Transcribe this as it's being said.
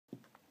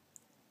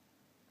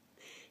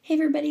Hey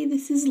everybody,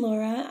 this is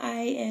Laura.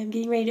 I am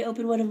getting ready to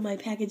open one of my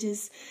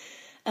packages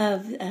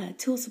of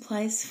tool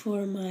supplies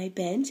for my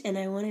bench, and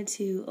I wanted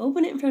to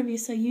open it in front of you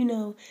so you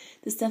know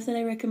the stuff that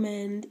I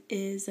recommend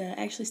is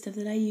actually stuff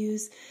that I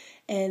use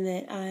and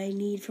that I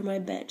need for my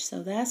bench.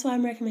 So that's why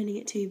I'm recommending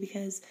it to you,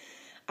 because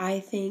I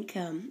think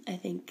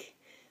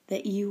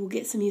that you will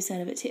get some use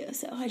out of it too.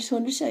 So I just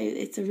wanted to show you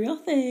it's a real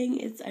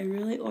thing. I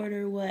really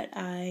order what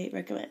I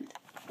recommend.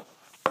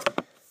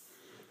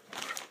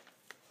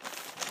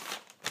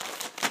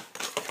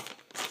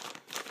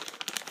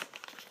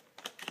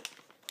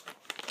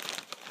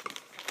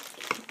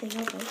 Thing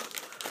open.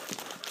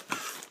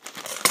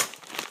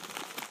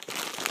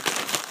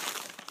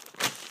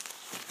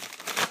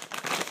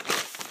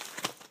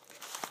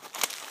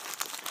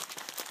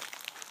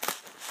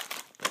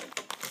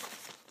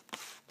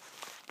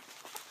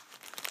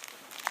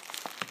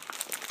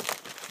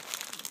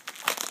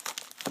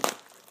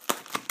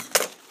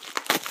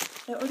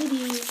 I ordered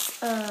these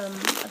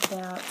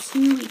about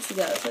 2 weeks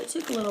ago, so it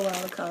took a little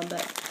while to come,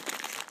 but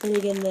then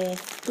again, I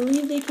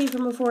believe they came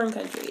from a foreign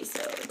country,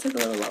 so it took a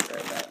little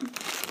longer, but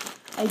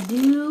I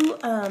do,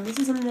 this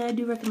is something that I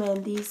do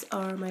recommend. These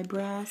are my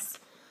brass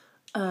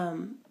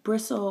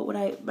bristle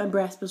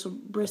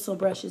bristle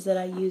brushes that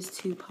I use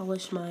to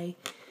polish my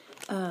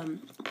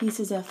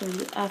pieces after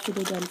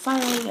they're done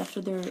filing,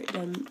 after they're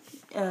done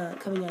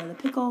coming out of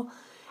the pickle,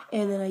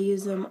 and then I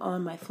use them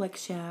on my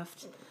flex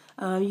shaft.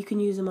 You can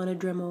use them on a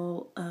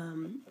Dremel,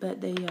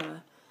 but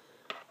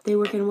they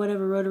work in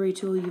whatever rotary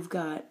tool you've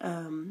got,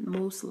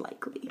 most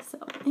likely. So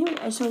anyway,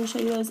 I just want to show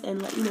you those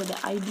and let you know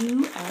that I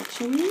do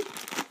actually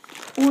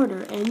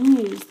order and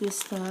use this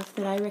stuff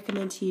that I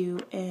recommend to you,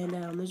 and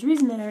there's a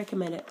reason that I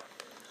recommend it.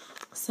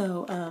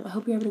 So I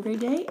hope you're having a great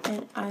day,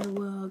 and I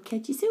will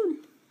catch you soon.